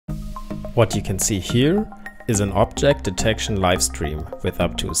What you can see here is an object detection live stream with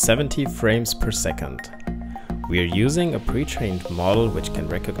up to 70 frames per second. We are using a pre-trained model which can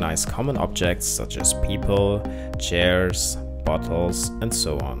recognize common objects such as people, chairs, bottles, and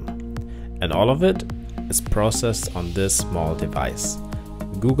so on. And all of it is processed on this small device,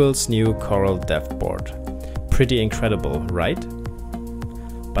 Google's new Coral Dev Board. Pretty incredible, right?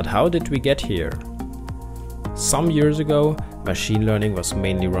 But how did we get here? Some years ago, machine learning was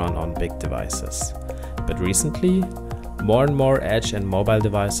mainly run on big devices. But recently, more and more edge and mobile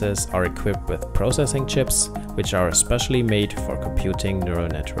devices are equipped with processing chips, which are especially made for computing neural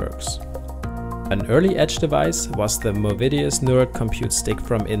networks. An early edge device was the Movidius Neural Compute Stick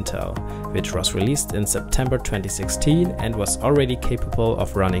from Intel, which was released in September 2016 and was already capable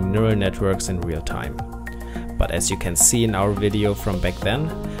of running neural networks in real time. But as you can see in our video from back then,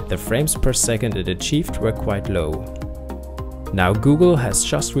 the frames per second it achieved were quite low. Now Google has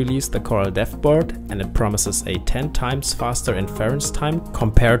just released the Coral Dev Board and it promises a 10 times faster inference time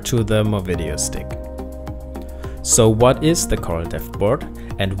compared to the Movidius stick. So what is the Coral Dev Board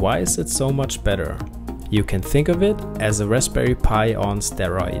and why is it so much better? You can think of it as a Raspberry Pi on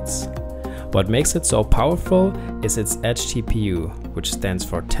steroids. What makes it so powerful is its Edge TPU, which stands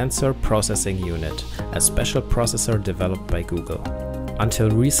for Tensor Processing Unit, a special processor developed by Google.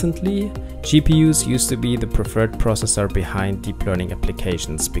 Until recently, GPUs used to be the preferred processor behind deep learning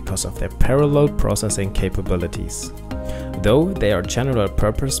applications because of their parallel processing capabilities. Though they are general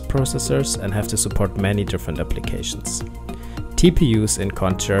purpose processors and have to support many different applications. TPUs, in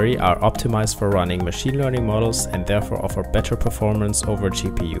contrary, are optimized for running machine learning models and therefore offer better performance over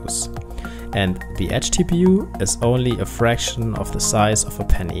GPUs. And the Edge TPU is only a fraction of the size of a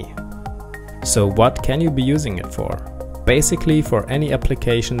penny. So what can you be using it for? Basically for any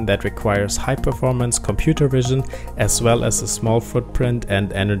application that requires high performance computer vision as well as a small footprint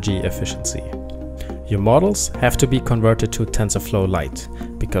and energy efficiency. Your models have to be converted to TensorFlow Lite,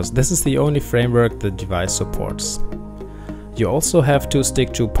 because this is the only framework the device supports. You also have to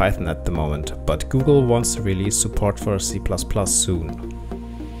stick to Python at the moment, but Google wants to release support for C++ soon.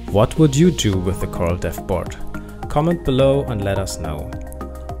 What would you do with the Coral Dev Board? Comment below and let us know.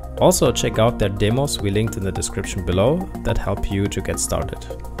 Also check out their demos we linked in the description below that help you to get started.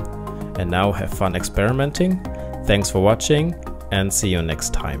 And now have fun experimenting. Thanks for watching and see you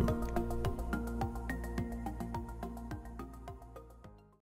next time.